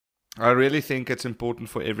I really think it's important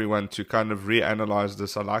for everyone to kind of reanalyze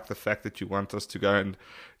this. I like the fact that you want us to go and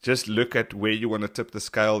just look at where you want to tip the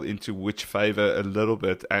scale into which favor a little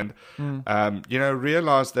bit, and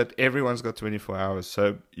realize that everyone's got 24 hours.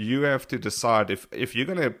 So you have to decide if you're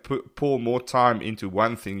going to pour more time into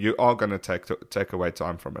one thing, you are going to take away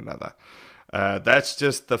time from another. That's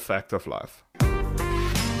just the fact of life.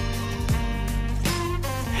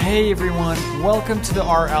 Hey everyone, welcome to the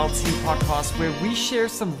RLT podcast, where we share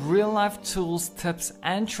some real life tools, tips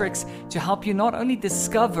and tricks to help you not only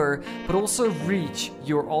discover but also reach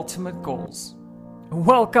your ultimate goals.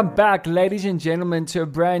 Welcome back, ladies and gentlemen, to a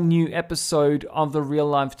brand new episode of the Real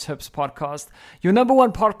Life Tips podcast, your number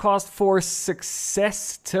one podcast for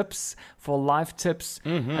success tips, for life tips,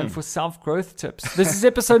 and for self-growth tips. This is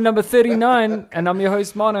episode number 39, and I'm your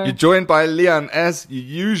host, Mano. You're joined by Leon, as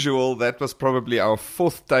usual. That was probably our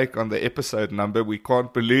fourth take on the episode number. We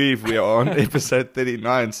can't believe we are on episode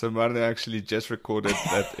 39, so Mano actually just recorded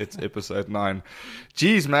that it's episode 9.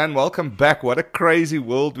 Geez, man, welcome back. What a crazy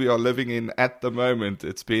world we are living in at the moment.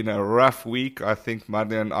 It's been a rough week. I think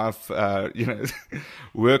Mano and I've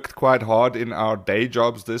worked quite hard in our day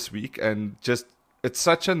jobs this week, and just it's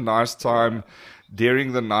such a nice time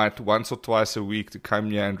during the night, once or twice a week, to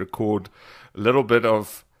come here and record a little bit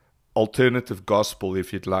of alternative gospel,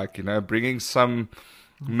 if you'd like, bringing some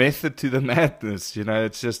method to the madness.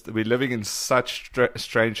 It's just, we're living in such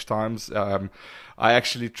strange times. I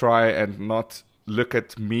actually try and not look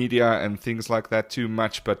at media and things like that too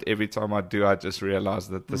much, but every time I do, I just realize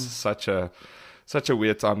that this is such a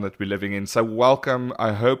weird time that we're living in. So welcome.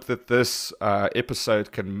 I hope that this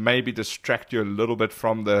episode can maybe distract you a little bit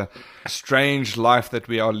from the strange life that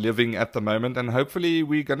we are living at the moment. And hopefully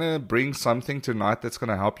we're going to bring something tonight that's going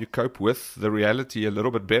to help you cope with the reality a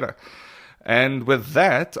little bit better. And with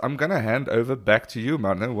that, I'm going to hand over back to you,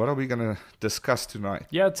 Mano. What are we going to discuss tonight?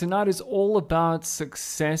 Yeah, tonight is all about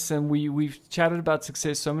success, and we've chatted about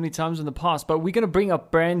success so many times in the past, but we're going to bring a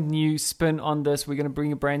brand new spin on this. We're going to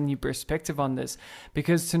bring a brand new perspective on this,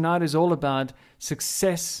 because tonight is all about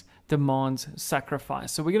success demands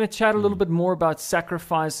sacrifice. So we're going to chat a little bit more about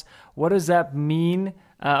sacrifice. What does that mean?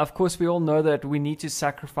 Of course, we all know that we need to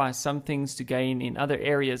sacrifice some things to gain in other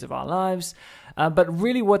areas of our lives. But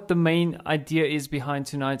really what the main idea is behind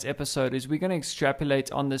tonight's episode is we're going to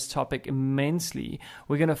extrapolate on this topic immensely.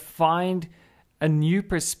 We're going to find a new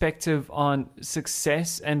perspective on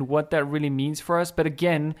success and what that really means for us. But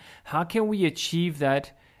again, how can we achieve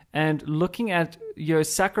that? And looking at your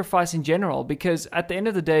sacrifice in general, because at the end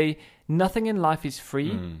of the day, nothing in life is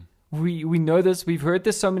free. We know this. We've heard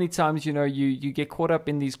this so many times. You get caught up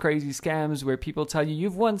in these crazy scams where people tell you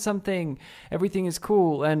you've won something, everything is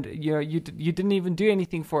cool, and you didn't even do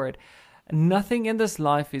anything for it. Nothing in this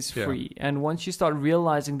life is free. And once you start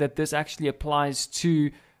realizing that this actually applies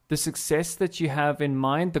to the success that you have in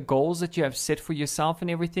mind, the goals that you have set for yourself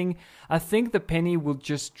and everything, I think the penny will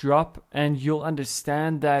just drop, and you'll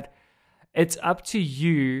understand that it's up to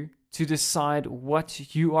you to decide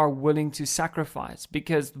what you are willing to sacrifice,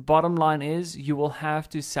 because the bottom line is you will have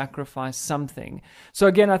to sacrifice something. So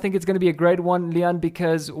again, I think it's going to be a great one, Leon,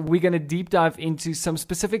 because we're going to deep dive into some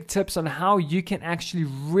specific tips on how you can actually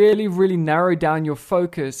really, really narrow down your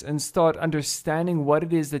focus and start understanding what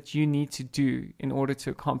it is that you need to do in order to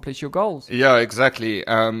accomplish your goals. Yeah, exactly.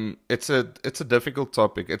 It's a difficult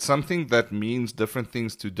topic. It's something that means different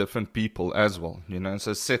things to different people as well.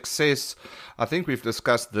 So success, I think we've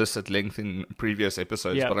discussed this at length in previous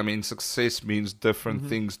episodes, but I mean, success means different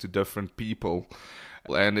things to different people,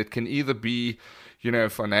 and it can either be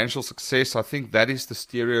financial success. I think that is the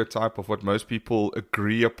stereotype of what most people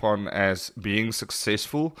agree upon as being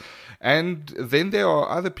successful, and then there are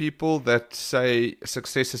other people that say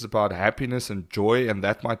success is about happiness and joy, and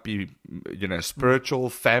that might be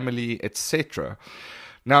spiritual, family, etc.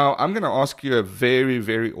 Now, I'm going to ask you a very,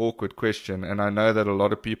 very awkward question, and I know that a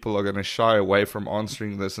lot of people are going to shy away from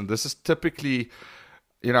answering this, and this is typically,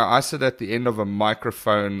 I sit at the end of a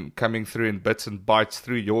microphone coming through in bits and bytes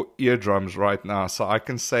through your eardrums right now, so I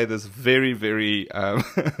can say this very, very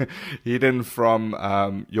hidden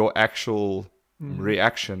from your actual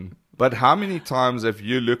reaction. But how many times have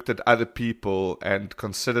you looked at other people and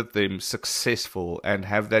considered them successful and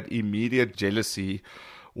have that immediate jealousy,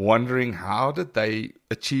 wondering how did they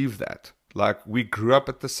achieve that? Like, we grew up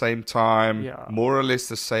at the same time, more or less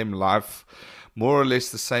the same life, more or less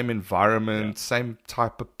the same environment, same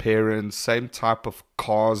type of parents, same type of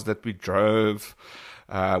cars that we drove,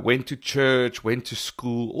 went to church, went to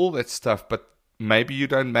school, all that stuff. But maybe you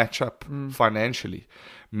don't match up financially.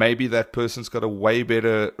 Maybe that person's got a way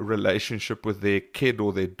better relationship with their kid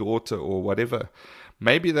or their daughter or whatever.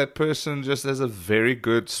 Maybe that person just has a very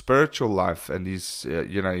good spiritual life, and he's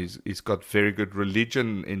got very good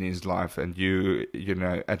religion in his life, and you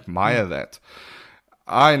admire that.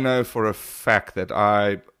 I know for a fact that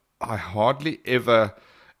I hardly ever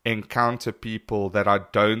encounter people that I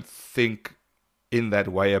don't think in that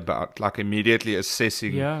way about, like immediately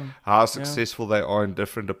assessing how successful they are in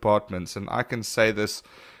different departments. And I can say this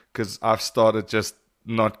because I've started just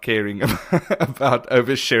not caring about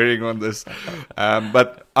oversharing on this.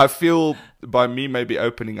 But I feel by me maybe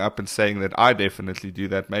opening up and saying that I definitely do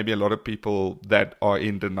that, maybe a lot of people that are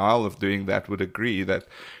in denial of doing that would agree that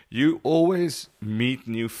you always meet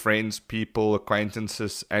new friends, people,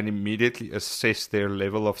 acquaintances, and immediately assess their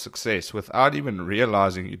level of success without even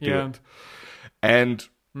realizing you do it. And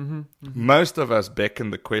most of us beckon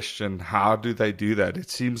the question, how do they do that? It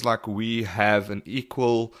seems like we have an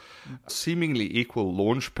seemingly equal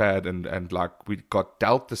launch pad, and like we got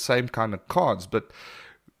dealt the same kind of cards, but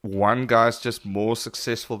one guy's just more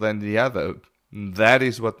successful than the other. That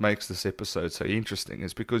is what makes this episode so interesting,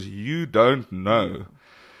 is because you don't know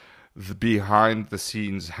the behind the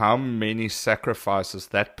scenes, how many sacrifices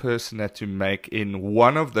that person had to make in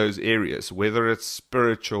one of those areas, whether it's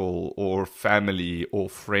spiritual or family or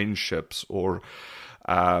friendships or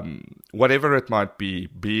whatever it might be,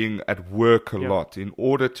 being at work a lot in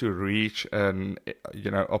order to reach an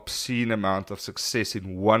obscene amount of success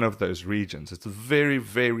in one of those regions. It's very,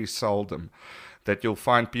 very seldom that you'll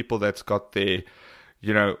find people that's got their,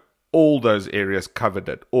 all those areas covered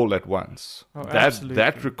all at once.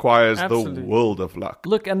 That requires the world of luck.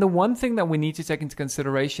 Look, and the one thing that we need to take into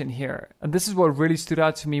consideration here, and this is what really stood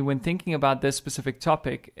out to me when thinking about this specific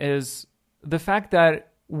topic, is the fact that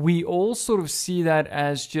we all sort of see that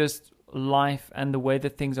as just life and the way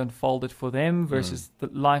that things unfolded for them versus the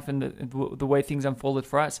life and the way things unfolded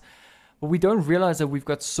for us. But we don't realize that we've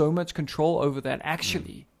got so much control over that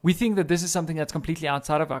actually. We think that this is something that's completely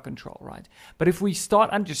outside of our control, right? But if we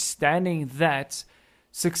start understanding that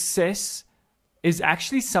success is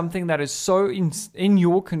actually something that is so in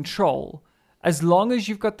your control, as long as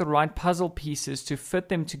you've got the right puzzle pieces to fit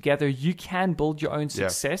them together, you can build your own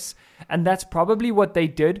success. Yeah. And that's probably what they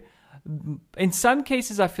did. In some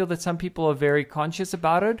cases, I feel that some people are very conscious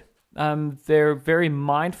about it. They're very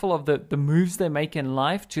mindful of the moves they make in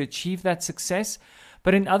life to achieve that success.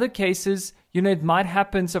 But in other cases, it might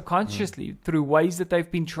happen subconsciously through ways that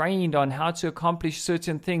they've been trained on how to accomplish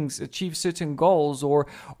certain things, achieve certain goals, or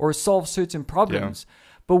solve certain problems. Yeah.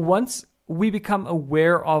 But once we become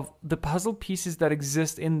aware of the puzzle pieces that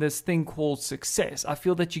exist in this thing called success, I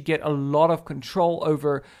feel that you get a lot of control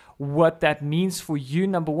over what that means for you,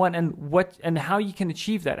 number one, and how you can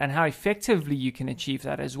achieve that, and how effectively you can achieve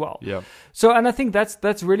that as well. Yeah. So, and I think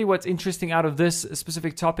that's really what's interesting out of this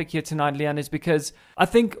specific topic here tonight, Leon, is because I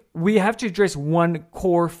think we have to address one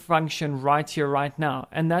core function right here, right now,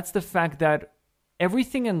 and that's the fact that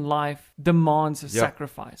everything in life demands a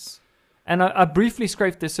sacrifice. And I briefly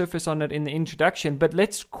scraped the surface on it in the introduction, but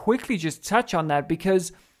let's quickly just touch on that,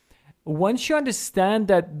 because once you understand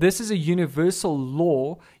that this is a universal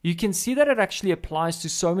law, you can see that it actually applies to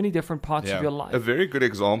so many different parts of your life. A very good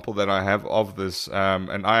example that I have of this,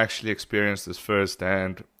 and I actually experienced this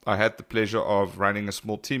firsthand. I had the pleasure of running a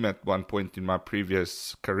small team at one point in my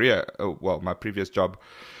previous career, my previous job,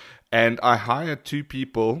 and I hired two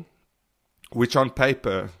people which on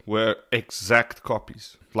paper were exact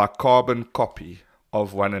copies, like carbon copy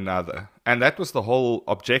of one another. And that was the whole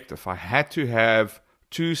objective. I had to have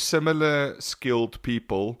two similar skilled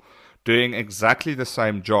people doing exactly the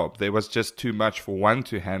same job. There was just too much for one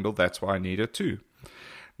to handle. That's why I needed two.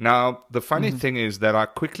 Now, the funny thing is that I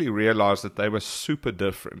quickly realized that they were super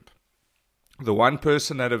different. The one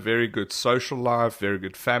person had a very good social life, very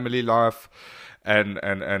good family life, and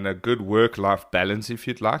a good work-life balance, if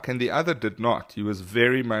you'd like, and the other did not. He was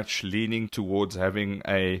very much leaning towards having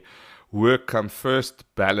a work-come-first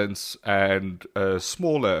balance and a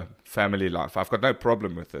smaller family life. I've got no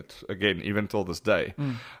problem with it, again, even till this day.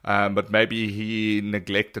 But maybe he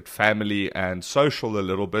neglected family and social a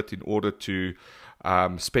little bit in order to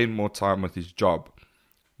spend more time with his job.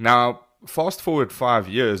 Now, fast forward 5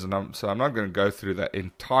 years, and I'm not going to go through that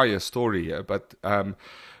entire story here, but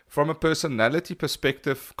from a personality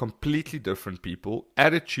perspective, completely different people.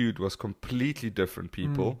 Attitude was completely different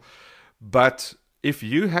people. But if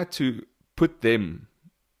you had to put them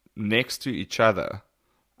next to each other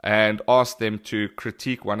and ask them to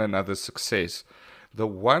critique one another's success, the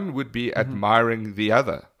one would be admiring the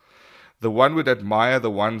other. The one would admire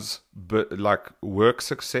the one's work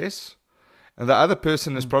success, and the other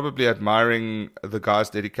person is probably admiring the guy's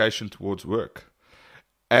dedication towards work.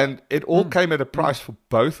 And it all came at a price for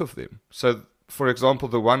both of them. So for example,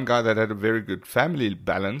 the one guy that had a very good family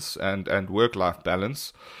balance and work-life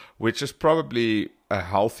balance, which is probably a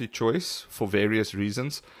healthy choice for various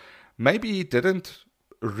reasons, maybe he didn't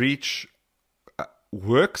reach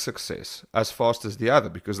work success as fast as the other,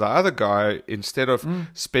 because the other guy, instead of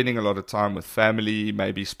spending a lot of time with family,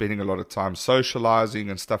 maybe spending a lot of time socializing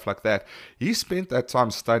and stuff like that, he spent that time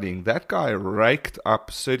studying. That guy raked up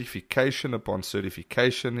certification upon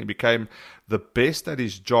certification. He became the best at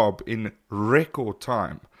his job in record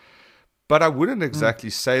time. But I wouldn't exactly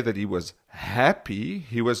say that he was happy.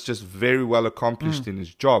 He was just very well accomplished in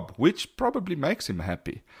his job, which probably makes him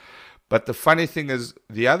happy. But the funny thing is,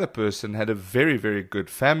 the other person had a very, very good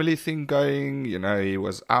family thing going. You know, he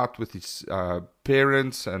was out with his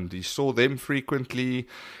parents and he saw them frequently.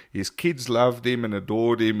 His kids loved him and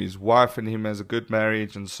adored him. His wife and him has a good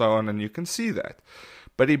marriage and so on. And you can see that.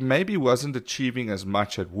 But he maybe wasn't achieving as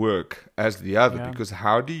much at work as the other, because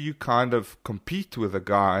how do you kind of compete with a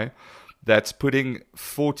guy that's putting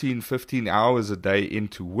 14, 15 hours a day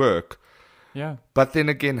into work? Yeah. But then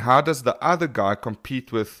again, how does the other guy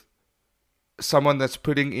compete with someone that's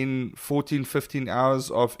putting in 14, 15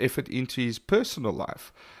 hours of effort into his personal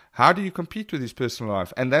life? How do you compete with his personal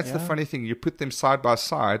life? And that's the funny thing. You put them side by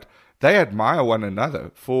side, they admire one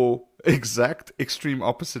another for exact extreme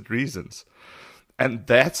opposite reasons. And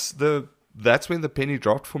that's when the penny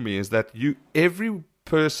dropped for me, is that every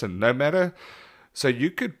person, no matter, so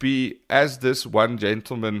you could be, as this one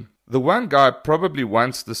gentleman, the one guy probably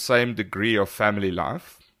wants the same degree of family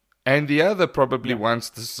life, and the other probably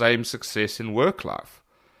wants the same success in work life.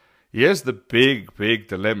 Here's the big, big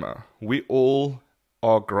dilemma. We all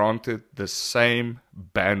are granted the same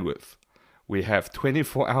bandwidth. We have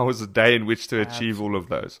 24 hours a day in which to achieve all of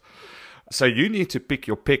those. So you need to pick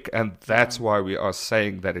your pick, and that's why we are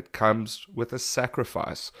saying that it comes with a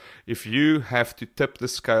sacrifice. If you have to tip the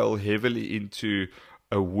scale heavily into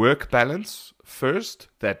a work balance first,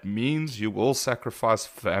 that means you will sacrifice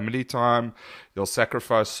family time, you'll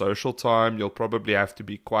sacrifice social time, you'll probably have to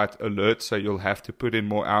be quite alert, so you'll have to put in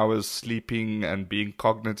more hours sleeping and being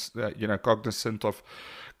cognizant of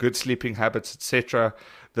good sleeping habits, etc.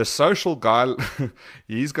 The social guy,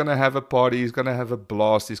 he's going to have a party, he's going to have a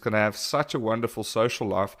blast, he's going to have such a wonderful social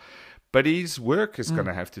life, but his work is going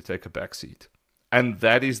to have to take a backseat. And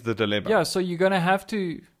that is the dilemma. Yeah, so you're going to have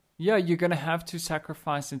to... Yeah, you're going to have to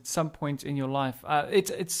sacrifice at some point in your life.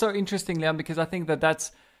 It's so interesting, Leon, because I think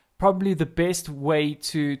that's probably the best way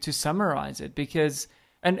to summarize it. Because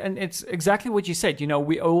and it's exactly what you said. You know,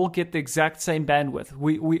 we all get the exact same bandwidth.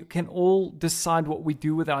 We can all decide what we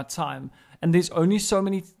do with our time, and there's only so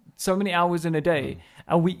many hours in a day,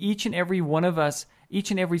 and we each and every one of us,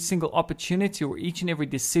 each and every single opportunity or each and every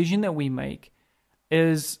decision that we make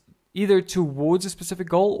is either towards a specific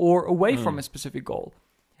goal or away from a specific goal.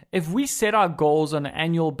 If we set our goals on an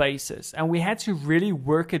annual basis and we had to really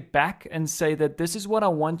work it back and say that this is what I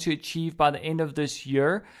want to achieve by the end of this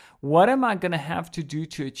year, what am I going to have to do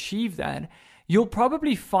to achieve that? You'll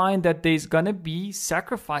probably find that there's going to be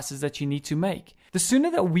sacrifices that you need to make. The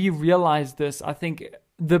sooner that we realize this, I think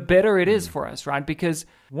the better it is for us, right? Because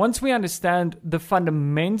once we understand the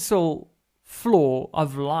fundamental flaw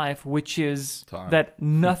of life, which is time. that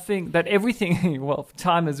everything, well,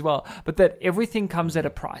 time as well, but that everything comes at a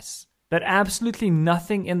price. That absolutely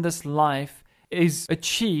nothing in this life is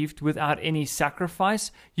achieved without any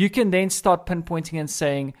sacrifice. You can then start pinpointing and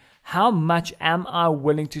saying, how much am I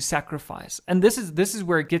willing to sacrifice? And this is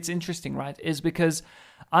where it gets interesting, right? Is because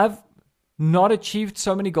I've not achieved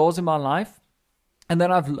so many goals in my life, and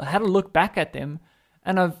then I've had a look back at them,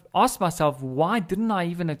 and I've asked myself, why didn't I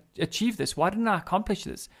even achieve this? Why didn't I accomplish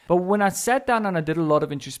this? But when I sat down and I did a lot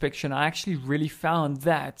of introspection, I actually really found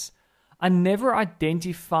that I never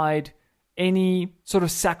identified any sort of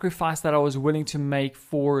sacrifice that I was willing to make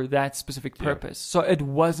for that specific purpose. So it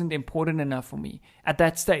wasn't important enough for me at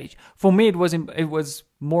that stage. For me, it was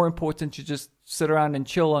more important to just sit around and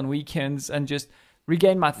chill on weekends and just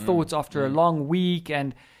regain my thoughts after a long week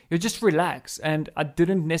and you just relax. And I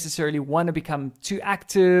didn't necessarily want to become too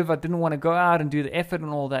active. I didn't want to go out and do the effort and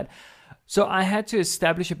all that. So I had to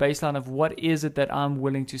establish a baseline of what is it that I'm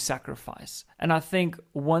willing to sacrifice. And I think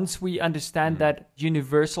once we understand that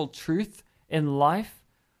universal truth in life,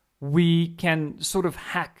 we can sort of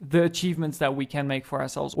hack the achievements that we can make for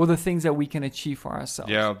ourselves or the things that we can achieve for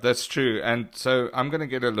ourselves. Yeah, that's true. And so I'm going to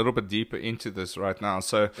get a little bit deeper into this right now.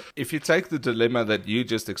 So if you take the dilemma that you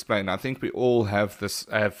just explained, I think we all have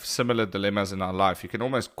similar dilemmas in our life. You can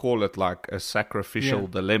almost call it like a sacrificial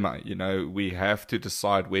dilemma. You know, we have to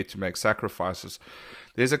decide where to make sacrifices.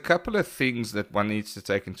 There's a couple of things that one needs to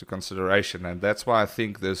take into consideration. And that's why I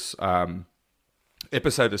think this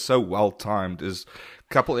episode is so well timed is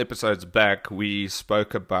a couple episodes back we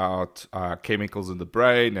spoke about chemicals in the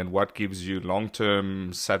brain and what gives you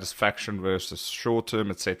long-term satisfaction versus short-term,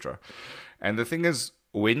 etc. And the thing is,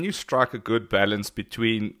 when you strike a good balance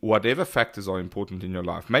between whatever factors are important in your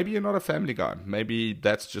life, maybe you're not a family guy, maybe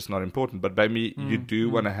that's just not important, but maybe you do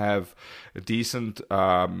want to have a decent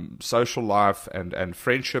social life and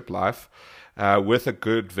friendship life with a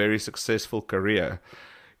good, very successful career,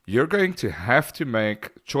 you're going to have to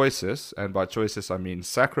make choices, and by choices I mean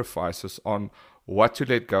sacrifices on what to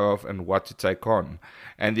let go of and what to take on.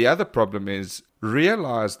 And the other problem is,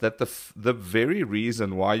 realize that the very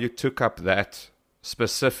reason why you took up that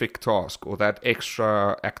specific task or that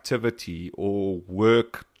extra activity or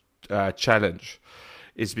work challenge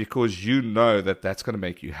is because you know that that's going to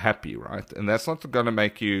make you happy, right? And that's not going to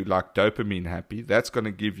make you like dopamine happy. That's going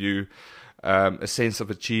to give you a sense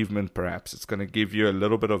of achievement, perhaps. It's going to give you a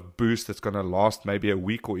little bit of boost that's going to last maybe a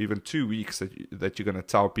week or even 2 weeks that you're going to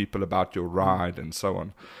tell people about your ride and so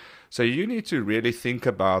on. So you need to really think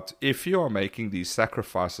about, if you are making these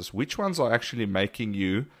sacrifices, which ones are actually making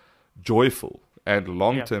you joyful and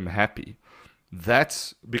long-term happy.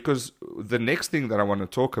 That's because the next thing that I want to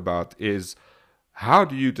talk about is, how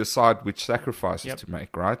do you decide which sacrifices to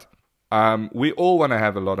make, right? We all want to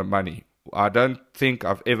have a lot of money. I don't think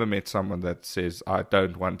I've ever met someone that says, I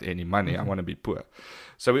don't want any money, I want to be poor.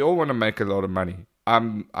 So we all want to make a lot of money.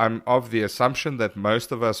 I'm of the assumption that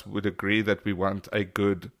most of us would agree that we want a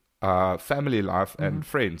good family life and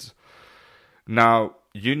friends. Now,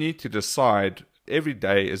 you need to decide. Every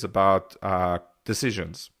day is about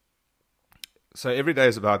decisions. So every day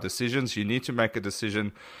is about decisions. You need to make a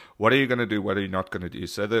decision. What are you going to do? What are you not going to do?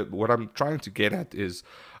 So what I'm trying to get at is,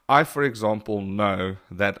 I, for example, know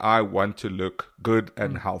that I want to look good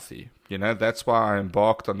and healthy. You know, that's why I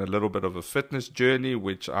embarked on a little bit of a fitness journey,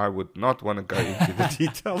 which I would not want to go into the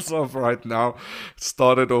details of right now. It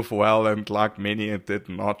started off well, and like many, it did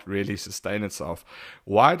not really sustain itself.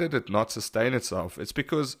 Why did it not sustain itself? It's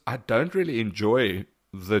because I don't really enjoy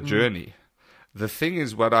the journey. The thing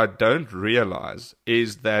is, what I don't realize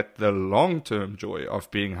is that the long-term joy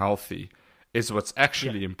of being healthy is what's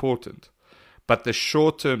actually important. But the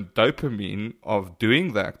short-term dopamine of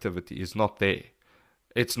doing the activity is not there.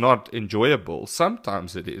 It's not enjoyable.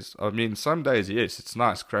 Sometimes it is. I mean, some days, yes, it's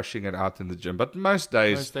nice crashing it out in the gym. But most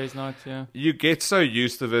days not, you get so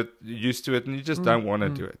used to it, and you just don't want to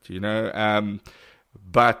do it, you know.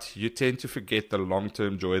 But you tend to forget the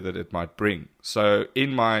long-term joy that it might bring. So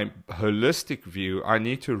in my holistic view, I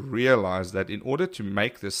need to realize that in order to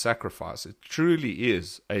make this sacrifice, it truly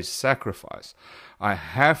is a sacrifice. I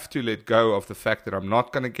have to let go of the fact that I'm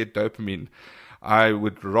not going to get dopamine. I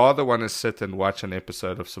would rather want to sit and watch an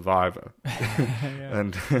episode of Survivor.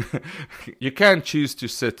 And you can choose to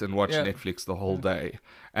sit and watch Netflix the whole day.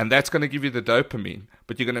 And that's going to give you the dopamine.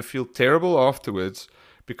 But you're going to feel terrible afterwards,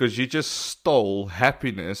 because you just stole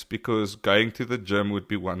happiness, because going to the gym would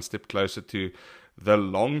be one step closer to the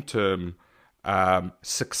long-term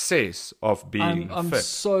success of being fit. I'm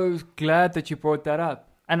so glad that you brought that up.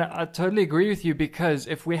 And I totally agree with you, because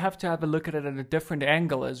if we have to have a look at it at a different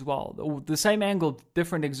angle as well, the same angle,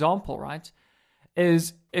 different example, right?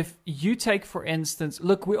 Is if you take, for instance,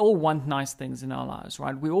 look, we all want nice things in our lives,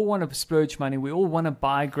 right? We all want to splurge money. We all want to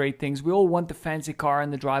buy great things. We all want the fancy car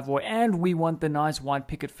in the driveway, and we want the nice white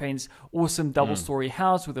picket fence, awesome double-story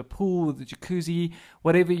house with a pool, with a jacuzzi,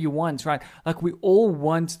 whatever you want, right? Like, we all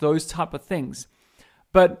want those type of things.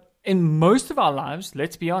 But in most of our lives,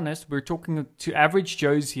 let's be honest, we're talking to average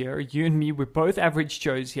Joes here. You and me, we're both average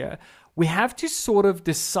Joes here. We have to sort of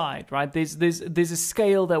decide, right? There's a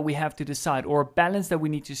scale that we have to decide, or a balance that we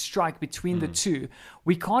need to strike between the two.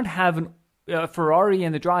 We can't have a Ferrari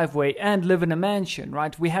in the driveway and live in a mansion,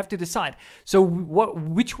 right? We have to decide. So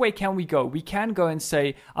which way can we go? We can go and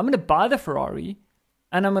say, I'm going to buy the Ferrari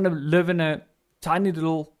and I'm going to live in a tiny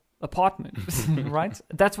little apartment, right?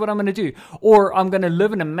 That's what I'm going to do. Or I'm going to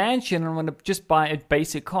live in a mansion and I'm going to just buy a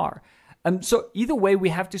basic car. So either way, we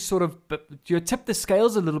have to sort of tip the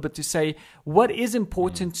scales a little bit to say, what is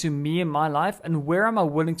important to me in my life and where am I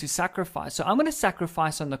willing to sacrifice? So I'm going to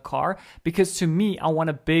sacrifice on the car, because to me, I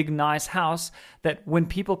want a big, nice house that when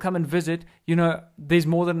people come and visit, you know, there's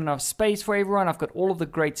more than enough space for everyone. I've got all of the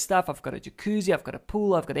great stuff. I've got a jacuzzi. I've got a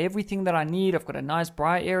pool. I've got everything that I need. I've got a nice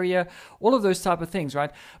braai area, all of those type of things,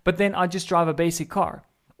 right? But then I just drive a basic car.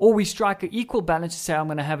 Or we strike an equal balance to say, I'm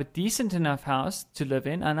going to have a decent enough house to live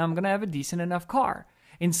in and I'm going to have a decent enough car.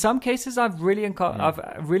 In some cases, I've really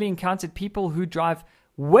encountered people who drive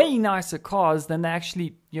way nicer cars than they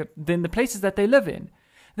actually, than the places that they live in.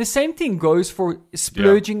 The same thing goes for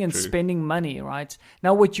splurging and true. spending money, right?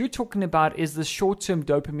 Now, what you're talking about is the short-term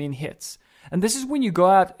dopamine hits. And this is when you go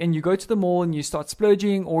out and you go to the mall and you start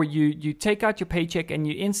splurging, or you take out your paycheck and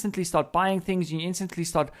you instantly start buying things, you instantly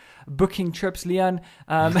start booking trips, Leon.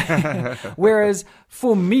 Whereas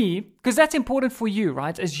for me, because that's important for you,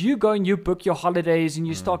 right? As you go and you book your holidays and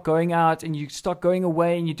you start going out and you start going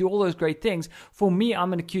away and you do all those great things. For me,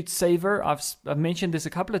 I'm an acute saver. I've mentioned this a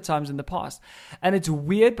couple of times in the past. And it's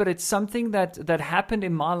weird, but it's something that happened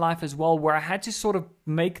in my life as well, where I had to sort of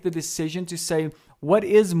make the decision to say, what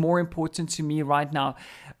is more important to me right now?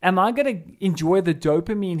 Am I going to enjoy the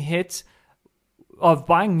dopamine hit of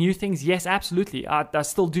buying new things? Yes, absolutely. I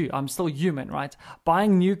still do. I'm still human, right?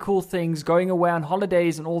 Buying new cool things, going away on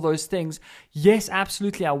holidays and all those things. Yes,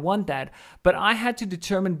 absolutely. I want that. But I had to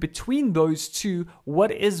determine between those two,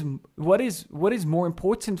 what is more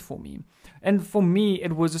important for me. And for me,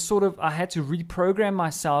 it was a sort of, I had to reprogram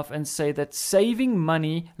myself and say that saving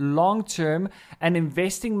money long term and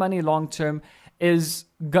investing money long term is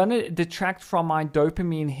gonna detract from my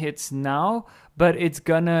dopamine hits now, but it's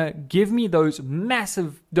gonna give me those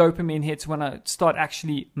massive dopamine hits when I start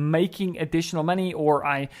actually making additional money, or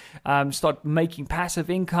I start making passive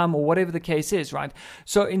income, or whatever the case is, right?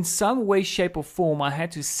 So in some way, shape, or form, I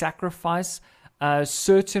had to sacrifice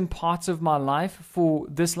certain parts of my life for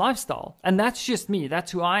this lifestyle. And that's just me. That's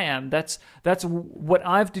who I am. That's what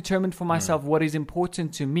I've determined for myself, what is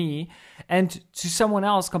important to me. And to someone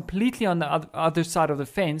else completely on the other side of the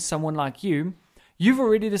fence, someone like you, you've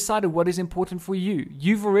already decided what is important for you.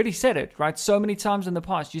 You've already said it, right? So many times in the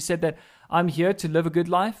past, you said that I'm here to live a good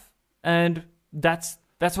life, and that's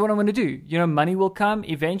what I'm going to do. You know, money will come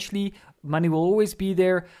eventually. Money will always be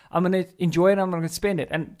there. I'm going to enjoy it. I'm going to spend it.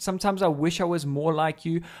 And sometimes I wish I was more like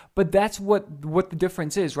you, but that's what the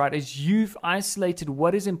difference is, right? Is you've isolated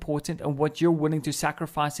what is important and what you're willing to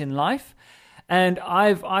sacrifice in life. And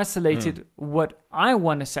I've isolated what I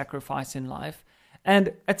want to sacrifice in life.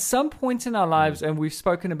 And at some point in our lives, and we've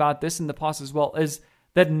spoken about this in the past as well, is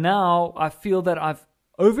that now I feel that I've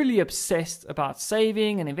overly obsessed about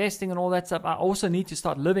saving and investing and all that stuff. I also need to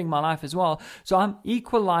start living my life as well. So I'm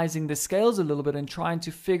equalizing the scales a little bit and trying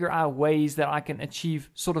to figure out ways that I can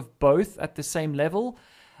achieve sort of both at the same level,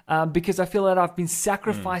 because I feel that I've been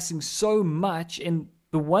sacrificing so much in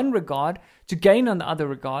the one regard to gain on the other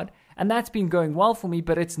regard. And that's been going well for me,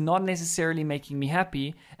 but it's not necessarily making me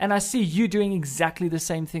happy. And I see you doing exactly the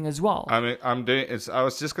same thing as well. I mean, I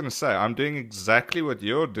was just going to say, I'm doing exactly what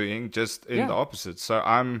you're doing, just in the opposite. So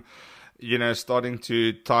I'm, starting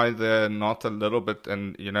to tie the knot a little bit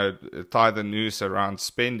and, tie the noose around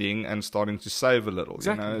spending and starting to save a little,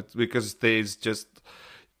 Exactly. because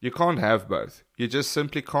you can't have both. You just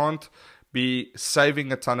simply can't be saving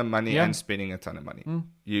a ton of money and spending a ton of money.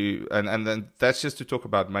 And then that's just to talk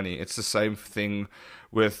about money. It's the same thing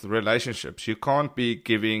with relationships. You can't be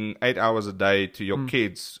giving 8 hours a day to your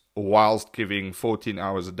kids whilst giving 14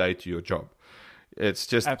 hours a day to your job. It's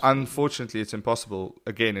just, unfortunately, it's impossible.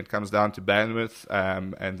 Again, it comes down to bandwidth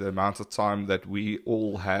and the amount of time that we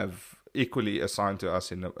all have equally assigned to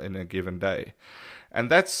us in a given day. And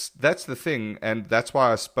that's the thing. And that's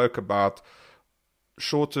why I spoke about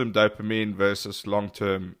short-term dopamine versus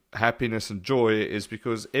long-term happiness and joy, is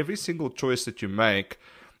because every single choice that you make,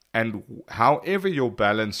 and however your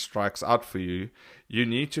balance strikes out for you, you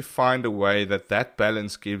need to find a way that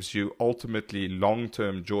balance gives you ultimately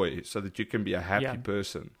long-term joy so that you can be a happy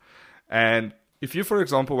person. And if you, for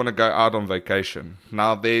example, want to go out on vacation,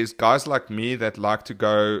 now there's guys like me that like to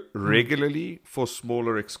go regularly for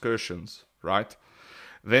smaller excursions, right?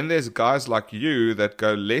 Then there's guys like you that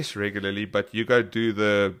go less regularly, but you go do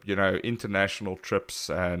the, international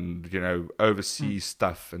trips and, overseas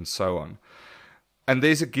stuff and so on. And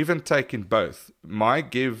there's a give and take in both. My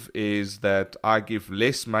give is that I give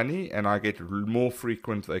less money and I get more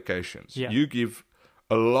frequent vacations. Yeah. You give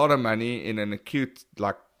a lot of money in an acute,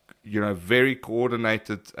 very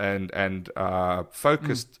coordinated and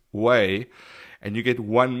focused way, and you get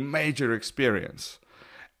one major experience.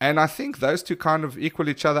 And I think those two kind of equal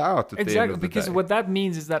each other out at the end of the because day. what that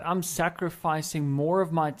means is that I'm sacrificing more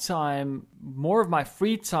of my time, more of my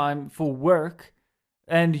free time for work,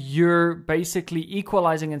 and you're basically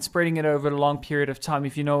equalizing and spreading it over a long period of time,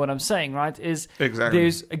 if you know what I'm saying, right? Exactly.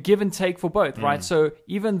 There's a give and take for both, right? So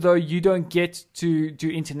even though you don't get to do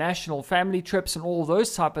international family trips and all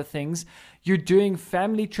those type of things, you're doing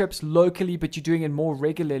family trips locally, but you're doing it more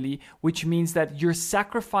regularly, which means that you're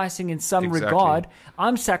sacrificing in some regard.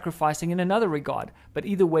 I'm sacrificing in another regard. But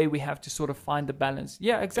either way, we have to sort of find the balance.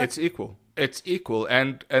 Yeah, exactly. It's equal.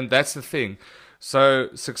 And that's the thing. So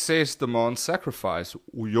success demands sacrifice.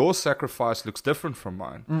 Your sacrifice looks different from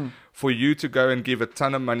mine. For you to go and give a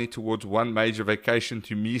ton of money towards one major vacation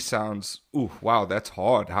to me sounds, ooh, wow, that's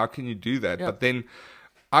hard. How can you do that? Yeah. But then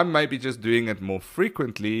I'm maybe just doing it more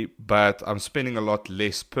frequently, but I'm spending a lot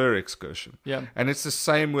less per excursion. Yeah. And it's the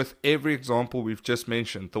same with every example we've just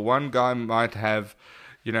mentioned. The one guy might have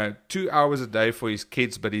 2 hours a day for his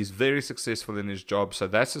kids, but he's very successful in his job. So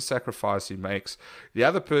that's a sacrifice he makes. The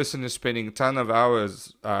other person is spending a ton of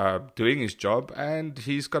hours doing his job, and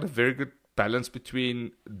he's got a very good balance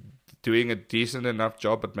between doing a decent enough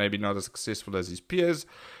job, but maybe not as successful as his peers,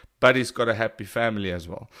 but he's got a happy family as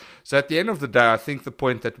well. So at the end of the day, I think the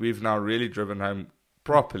point that we've now really driven home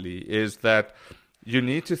properly is that you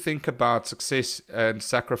need to think about success and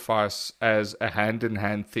sacrifice as a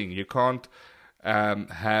hand-in-hand thing. You can't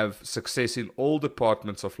have success in all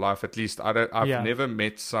departments of life. At least I've never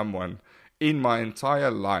met someone in my entire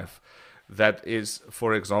life that is,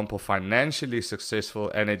 for example, financially successful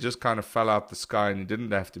and it just kind of fell out the sky and you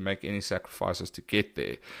didn't have to make any sacrifices to get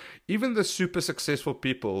there. Even the super successful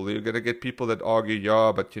people, you're going to get people that argue,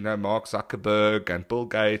 yeah, but Mark Zuckerberg and Bill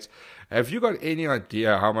Gates, have you got any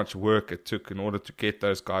idea how much work it took in order to get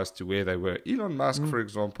those guys to where they were? Elon Musk, for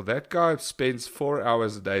example, that guy spends 4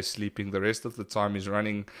 hours a day sleeping. The rest of the time he's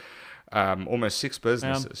running almost 6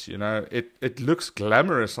 businesses. It looks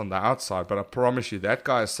glamorous on the outside, but I promise you that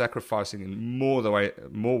guy is sacrificing in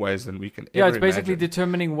more ways than we can ever it's basically imagine.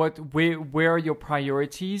 determining where are your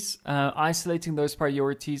priorities, isolating those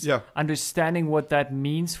priorities, understanding what that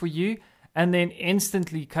means for you, and then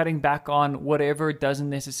instantly cutting back on whatever doesn't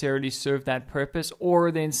necessarily serve that purpose, or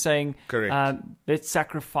then saying, let's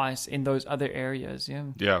sacrifice in those other areas.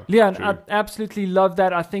 Leon, I absolutely love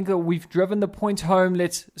that. I think we've driven the point home.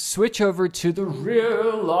 Let's switch over to the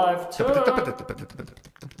real life tip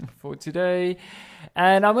for today.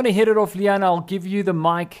 And I'm going to hit it off, Leon. I'll give you the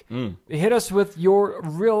mic. Hit us with your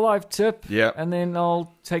real life tip. And then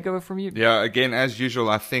I'll take over from you. Again, as usual,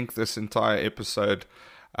 I think this entire episode,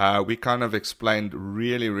 we kind of explained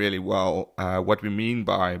really, really well what we mean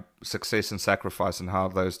by success and sacrifice and how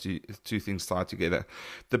those two things tie together.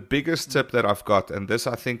 The biggest tip that I've got, and this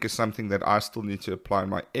I think is something that I still need to apply in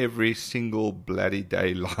my every single bloody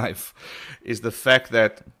day life, is the fact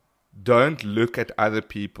that don't look at other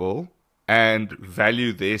people and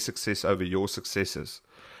value their success over your successes,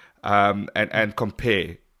 and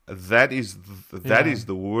compare. That is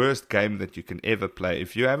the worst game that you can ever play.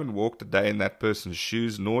 If you haven't walked a day in that person's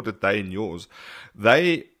shoes, nor did they in yours,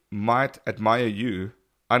 they might admire you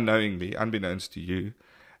unknowingly, unbeknownst to you.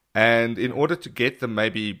 And in order to get them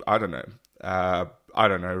maybe,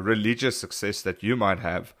 religious success that you might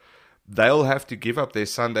have, they'll have to give up their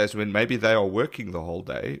Sundays when maybe they are working the whole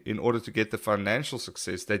day in order to get the financial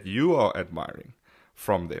success that you are admiring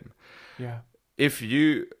from them. It's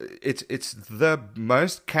the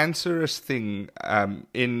most cancerous thing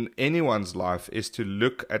in anyone's life is to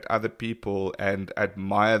look at other people and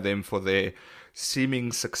admire them for their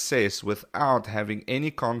seeming success without having any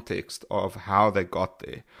context of how they got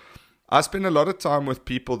there. I spend a lot of time with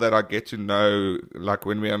people that I get to know, like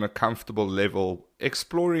when we're on a comfortable level,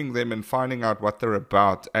 exploring them and finding out what they're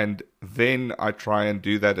about, and then I try and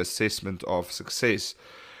do that assessment of success.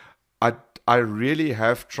 I really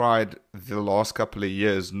have tried the last couple of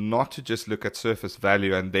years not to just look at surface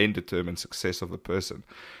value and then determine success of a person,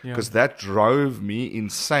 because that drove me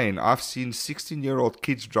insane. I've seen 16-year-old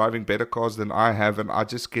kids driving better cars than I have, and I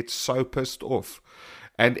just get so pissed off.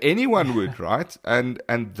 And anyone would, right? And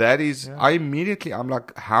that is, I'm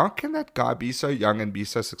like, how can that guy be so young and be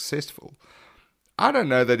so successful? I don't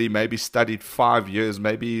know that he maybe studied 5 years.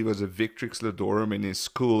 Maybe he was a Victrix Ladorum in his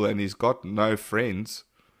school and he's got no friends.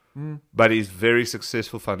 But he's very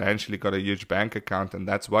successful financially, got a huge bank account, and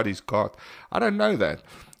that's what he's got. I don't know that.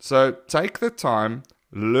 So take the time,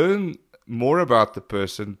 learn more about the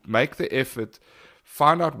person, make the effort,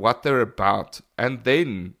 find out what they're about, and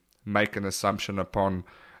then make an assumption upon,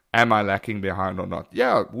 am I lacking behind or not?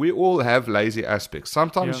 Yeah, we all have lazy aspects.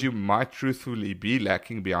 Sometimes you might truthfully be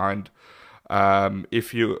lacking behind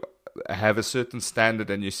if you have a certain standard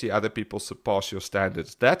and you see other people surpass your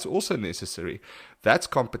standards. That's also necessary. That's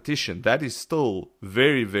competition. That is still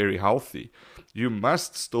very, very healthy. You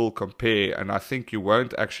must still compare, and I think you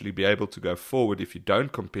won't actually be able to go forward if you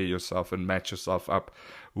don't compare yourself and match yourself up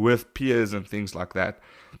with peers and things like that.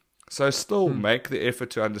 So still make the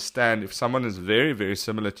effort to understand if someone is very, very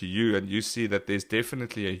similar to you and you see that there's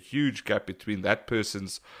definitely a huge gap between that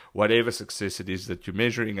person's whatever success it is that you're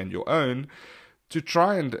measuring and your own, to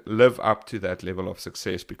try and live up to that level of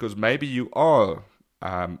success, because maybe you are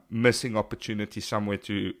missing opportunity somewhere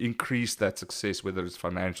to increase that success, whether it's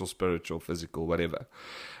financial, spiritual, physical, whatever.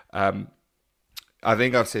 I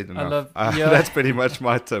think I've said enough. That's pretty much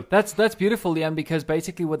my tip. That's beautiful, Leanne, because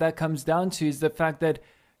basically what that comes down to is the fact that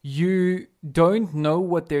you don't know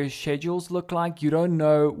what their schedules look like. You don't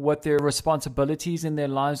know what their responsibilities in their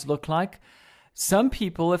lives look like. Some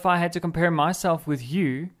people, if I had to compare myself with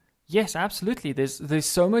you, yes, absolutely. There's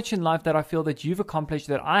so much in life that I feel that you've accomplished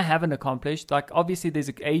that I haven't accomplished. Like, obviously, there's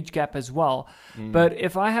an age gap as well. But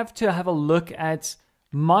if I have to have a look at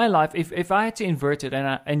my life, if I had to invert it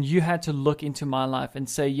and you had to look into my life and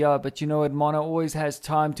say, yeah, but you know what, Mono always has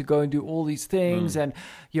time to go and do all these things, and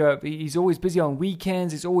he's always busy on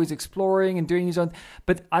weekends, he's always exploring and doing his own,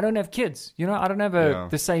 but I don't have kids, I don't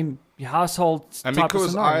have the same household and type because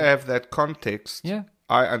of scenario. I have that context,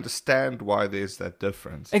 I understand why there's that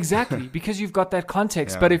difference. Exactly, because you've got that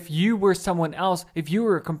context. But if you were someone else, if you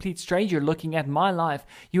were a complete stranger looking at my life,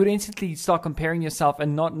 you would instantly start comparing yourself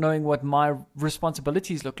and not knowing what my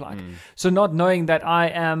responsibilities look like. So not knowing that I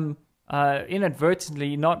am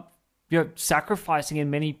inadvertently not sacrificing in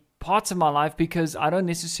many parts of my life, because I don't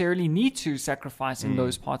necessarily need to sacrifice in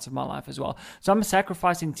those parts of my life as well. So I'm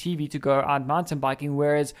sacrificing TV to go out mountain biking,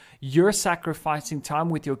 whereas you're sacrificing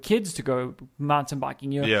time with your kids to go mountain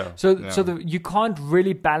biking. So you can't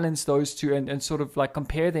really balance those two and sort of like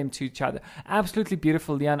compare them to each other. Absolutely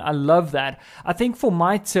beautiful, Leanne. I love that. I think for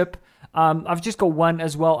my tip, I've just got one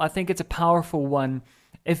as well. I think it's a powerful one.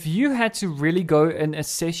 If you had to really go and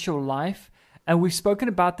assess your life, and we've spoken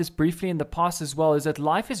about this briefly in the past as well, is that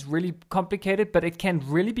life is really complicated, but it can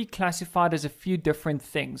really be classified as a few different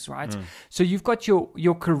things, right? So you've got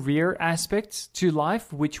your career aspects to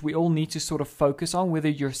life, which we all need to sort of focus on, whether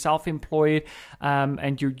you're self-employed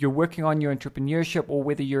and you're working on your entrepreneurship, or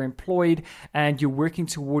whether you're employed and you're working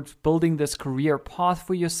towards building this career path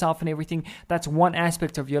for yourself and everything. That's one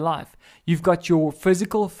aspect of your life. You've got your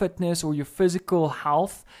physical fitness or your physical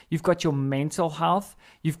health. You've got your mental health.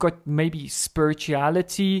 You've got maybe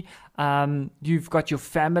spirituality, you've got your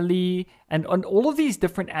family, and on all of these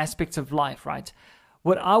different aspects of life, right?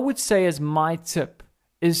 What I would say as my tip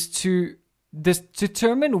is to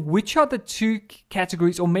determine which are the two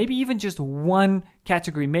categories, or maybe even just one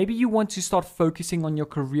category. Maybe you want to start focusing on your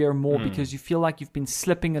career more because you feel like you've been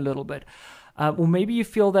slipping a little bit. Or maybe you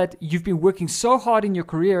feel that you've been working so hard in your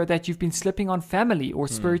career that you've been slipping on family or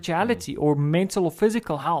spirituality or mental or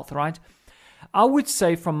physical health, right? I would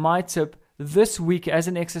say from my tip this week as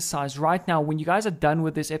an exercise right now, when you guys are done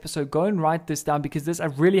with this episode, go and write this down, because this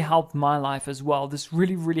really helped my life as well. This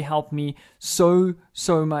really, really helped me so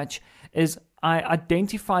much. Is I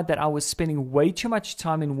identified that I was spending way too much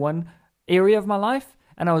time in one area of my life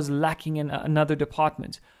and I was lacking in another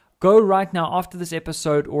department. Go right now after this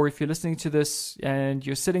episode, or if you're listening to this and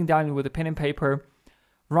you're sitting down with a pen and paper,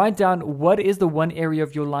 write down what is the one area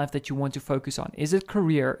of your life that you want to focus on. Is it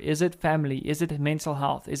career? Is it family? Is it mental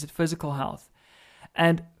health? Is it physical health?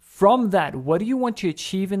 And from that, what do you want to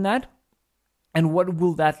achieve in that? And what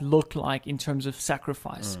will that look like in terms of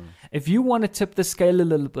sacrifice? If you want to tip the scale a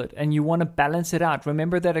little bit and you want to balance it out,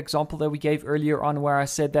 remember that example that we gave earlier on where I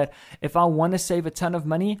said that if I want to save a ton of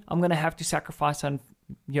money, I'm going to have to sacrifice on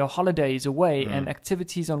holidays away and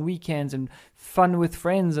activities on weekends and fun with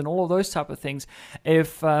friends and all of those type of things.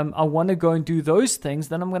 If I want to go and do those things,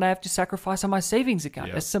 then I'm going to have to sacrifice on my savings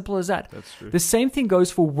account. As simple as that. That's true. The same thing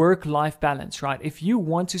goes for work-life balance, right? If you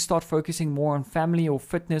want to start focusing more on family or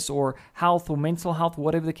fitness or health or mental health,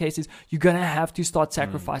 whatever the case is, you're going to have to start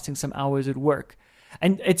sacrificing some hours at work.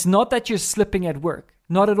 And it's not that you're slipping at work.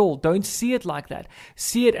 Not at all. Don't see it like that.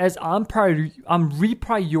 See it as I'm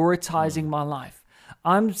reprioritizing my life.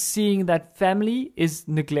 I'm seeing that family is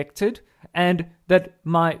neglected and that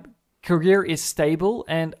my career is stable,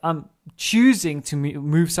 and I'm choosing to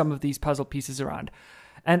move some of these puzzle pieces around.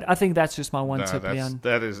 And I think that's just my one tip, Leon.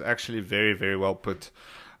 That is actually very, very well put.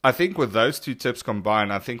 I think with those two tips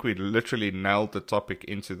combined, I think we literally nailed the topic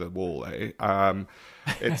into the wall.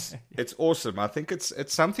 It's awesome. I think it's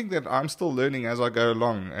something that I'm still learning as I go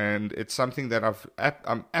along, and it's something that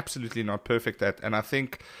I'm absolutely not perfect at. And I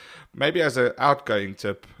think maybe as an outgoing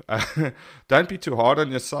tip, don't be too hard on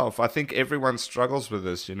yourself. I think everyone struggles with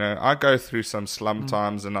this. I go through some slump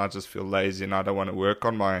times and I just feel lazy and I don't want to work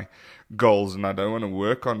on my goals and I don't want to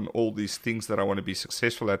work on all these things that I want to be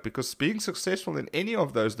successful at, because being successful in any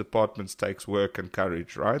of those departments takes work and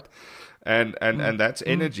courage, right? And that's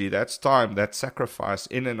energy, that's time, that's sacrifice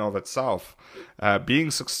in and of itself. Being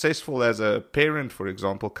successful as a parent, for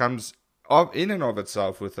example, comes in and of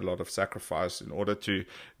itself with a lot of sacrifice in order to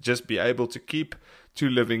just be able to keep 2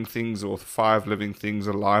 living things or 5 living things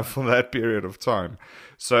alive for that period of time.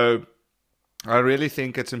 So I really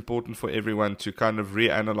think it's important for everyone to kind of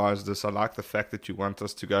reanalyze this. I like the fact that you want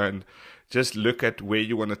us to go and just look at where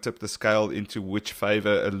you want to tip the scale into which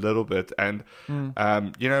favor a little bit, and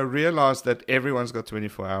realize that everyone's got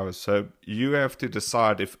 24 hours. So you have to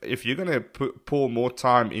decide if you're going to pour more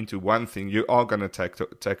time into one thing, you are going to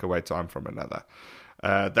take away time from another.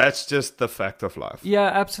 That's just the fact of life. Yeah,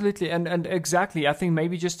 absolutely. And exactly. I think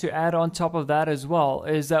maybe just to add on top of that as well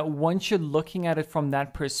is that once you're looking at it from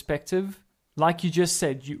that perspective, like you just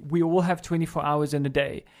said, we all have 24 hours in a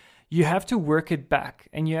day. You have to work it back,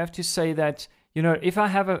 and you have to say that, if I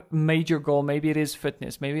have a major goal, maybe it is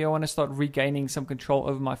fitness. Maybe I want to start regaining some control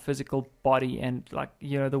over my physical body and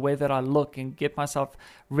the way that I look, and get myself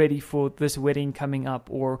ready for this wedding coming up,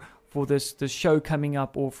 or for this show coming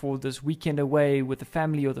up, or for this weekend away with the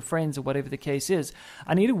family or the friends or whatever the case is.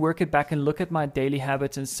 I need to work it back and look at my daily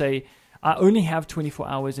habits and say, I only have 24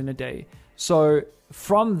 hours in a day. So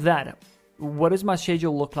from that, what does my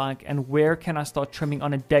schedule look like, and where can I start trimming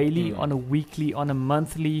on a daily, on a weekly, on a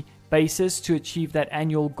monthly basis to achieve that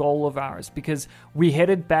annual goal of ours? Because we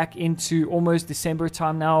headed back into almost December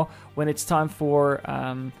time now, when it's time for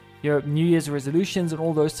New Year's resolutions and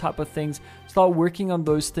all those type of things. Start working on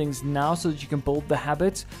those things now so that you can build the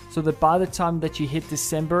habits, so that by the time that you hit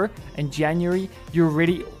December and January, you've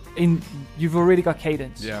already got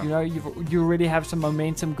cadence. You already have some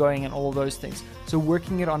momentum going and all those things. So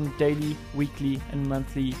working it on a daily, weekly and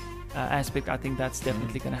monthly aspect, I think that's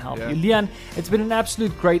definitely going to help you. Leon, it's been an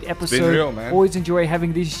absolute great episode. It's been real, man. Always enjoy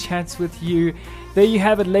having these chats with you. There you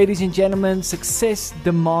have it, ladies and gentlemen. Success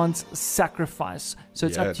demands sacrifice. So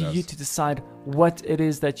it's up to you to decide what it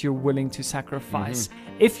is that you're willing to sacrifice.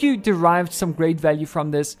 If you derived some great value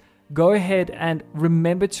from this, go ahead and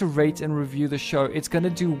remember to rate and review the show. It's going to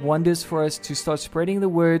do wonders for us to start spreading the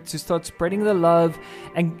word, to start spreading the love,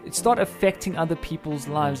 and start affecting other people's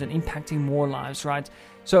lives and impacting more lives, right?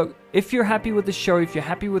 So if you're happy with the show, if you're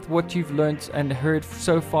happy with what you've learned and heard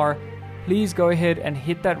so far, please go ahead and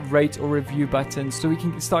hit that rate or review button so we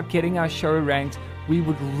can start getting our show ranked. We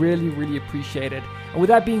would really, really appreciate it. And with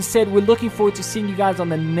that being said, we're looking forward to seeing you guys on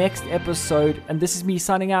the next episode. And this is me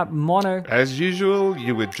signing out, Mono. As usual,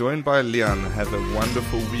 you were joined by Leon. Have a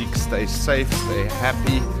wonderful week. Stay safe. Stay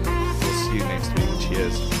happy. We'll see you next week.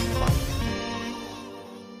 Cheers. Bye.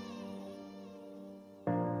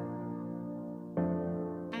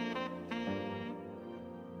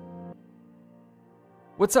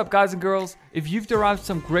 What's up, guys and girls? If you've derived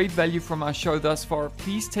some great value from our show thus far,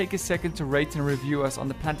 please take a second to rate and review us on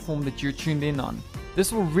the platform that you're tuned in on.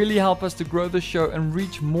 This will really help us to grow the show and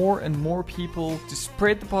reach more and more people, to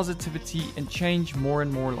spread the positivity and change more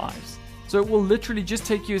and more lives. So it will literally just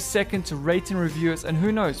take you a second to rate and review us, and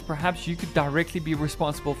who knows, perhaps you could directly be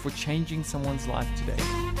responsible for changing someone's life today.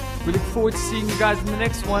 We look forward to seeing you guys in the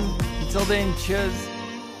next one. Until then, cheers.